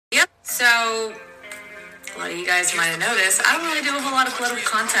So, a lot of you guys might have noticed, I don't really do a whole lot of political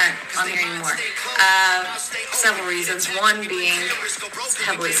content on here anymore. Several reasons. One being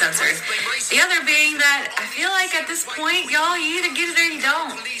heavily censored. The other being that I feel like at this point, y'all, you either get it or you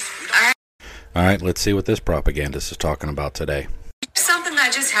don't. All right, let's see what this propagandist is talking about today. Something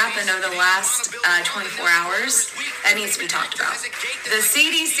that just happened over the last 24 hours that needs to be talked about. The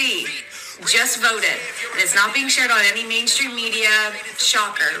CDC just voted. It's not being shared on any mainstream media.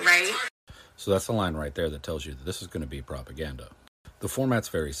 Shocker, right? So that's the line right there that tells you that this is going to be propaganda. The format's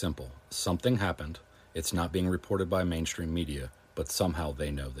very simple. Something happened. It's not being reported by mainstream media, but somehow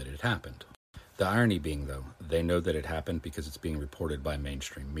they know that it happened. The irony being, though, they know that it happened because it's being reported by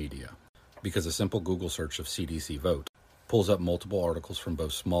mainstream media. Because a simple Google search of CDC vote pulls up multiple articles from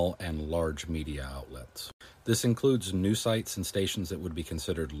both small and large media outlets. This includes news sites and stations that would be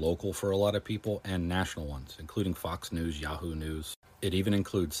considered local for a lot of people and national ones, including Fox News, Yahoo News. It even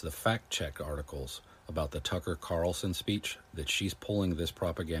includes the fact-check articles about the Tucker Carlson speech that she's pulling this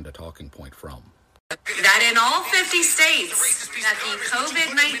propaganda talking point from. That in all 50 states, that the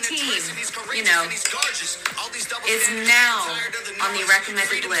COVID-19, is now on the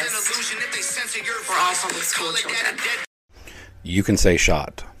recommended list for all public school children. You can say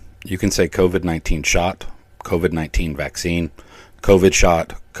shot. You can say COVID-19 shot, COVID-19 vaccine, COVID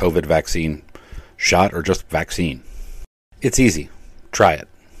shot, COVID vaccine, shot, or just vaccine. It's easy. Try it.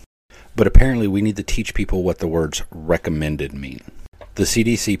 But apparently we need to teach people what the words recommended mean. The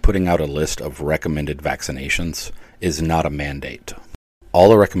CDC putting out a list of recommended vaccinations is not a mandate.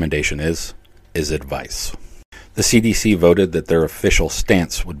 All a recommendation is advice. The CDC voted that their official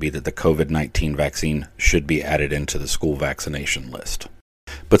stance would be that the COVID-19 vaccine should be added into the school vaccination list.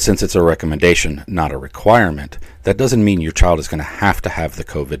 But since it's a recommendation, not a requirement, that doesn't mean your child is going to have the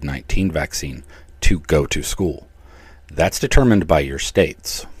COVID-19 vaccine to go to school. That's determined by your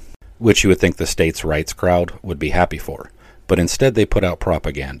states, which you would think the states' rights crowd would be happy for. But instead they put out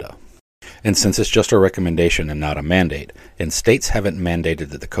propaganda. And since it's just a recommendation and not a mandate, and states haven't mandated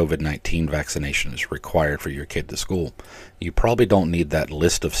that the COVID-19 vaccination is required for your kid to school, you probably don't need that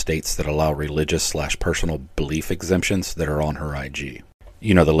list of states that allow religious/personal belief exemptions that are on her IG.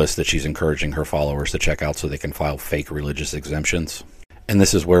 You know, the list that she's encouraging her followers to check out so they can file fake religious exemptions? And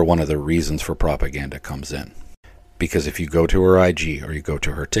this is where one of the reasons for propaganda comes in. Because if you go to her IG or you go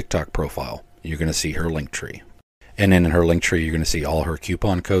to her TikTok profile, you're going to see her link tree. And in her link tree, you're going to see all her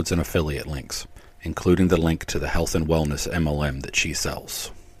coupon codes and affiliate links, including the link to the health and wellness MLM that she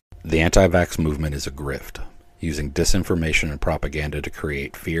sells. The anti-vax movement is a grift, using disinformation and propaganda to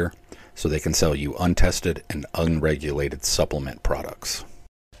create fear so they can sell you untested and unregulated supplement products.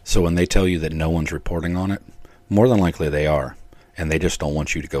 So when they tell you that no one's reporting on it, more than likely they are, and they just don't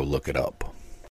want you to go look it up.